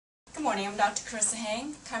morning, I'm Dr. Carissa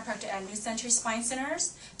Hang, chiropractor at New Century Spine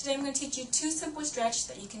Centers. Today I'm going to teach you two simple stretches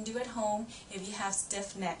that you can do at home if you have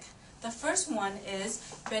stiff neck. The first one is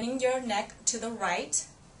bending your neck to the right,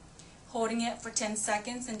 holding it for 10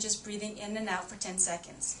 seconds and just breathing in and out for 10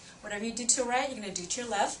 seconds. Whatever you do to your right, you're going to do to your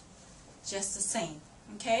left, just the same.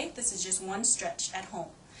 Okay? This is just one stretch at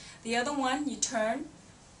home. The other one, you turn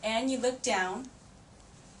and you look down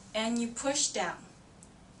and you push down.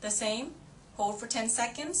 The same. Hold for 10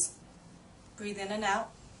 seconds, breathe in and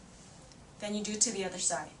out, then you do to the other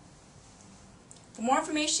side. For more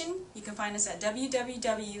information, you can find us at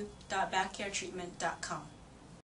www.backcaretreatment.com.